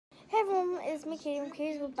it's me, Katie from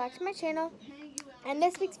Katie's Welcome back to my channel. And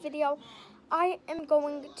this week's video, I am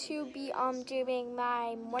going to be doing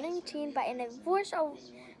my morning routine, but in a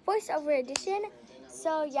voiceover edition.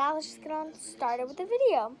 So yeah, let's just get on started with the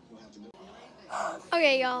video.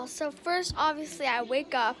 Okay, y'all. So first, obviously, I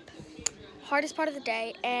wake up, hardest part of the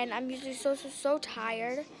day, and I'm usually so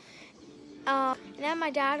tired. And then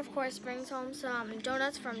my dad, of course, brings home some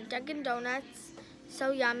donuts from Dunkin' Donuts.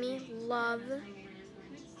 So yummy, love.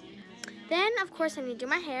 Then, of course, I need to do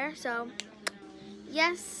my hair, so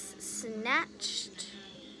yes, snatched,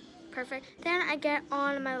 perfect. Then I get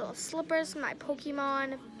on my little slippers, my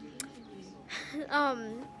Pokemon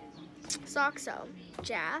socks, so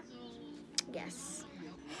yeah, yes.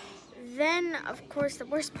 Then, of course, the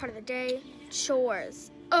worst part of the day,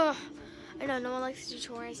 chores. Ugh, I know no one likes to do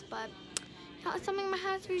chores, but you know, it's something in my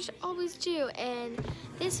house we should always do. And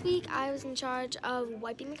this week I was in charge of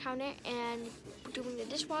wiping the counter and doing the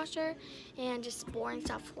dishwasher and just boring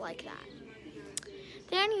stuff like that.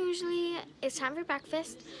 Then usually it's time for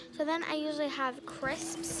breakfast. So then I usually have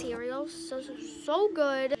crisp cereal, so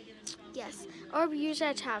good. Yes, or we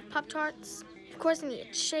usually have Pop-Tarts. Of course I need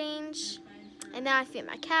to change. And then I feed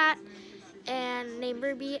my cat and named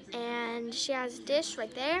Ruby, and she has a dish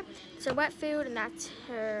right there. It's her wet food and that's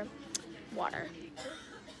her water.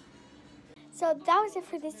 So that was it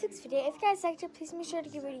for this week's video. If you guys liked it, please make sure to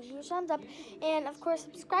give it a huge thumbs up. And of course,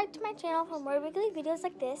 subscribe to my channel for more weekly videos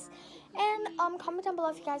like this. And comment down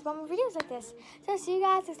below if you guys want more videos like this. So see you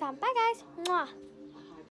guys next time. Bye guys. Mwah.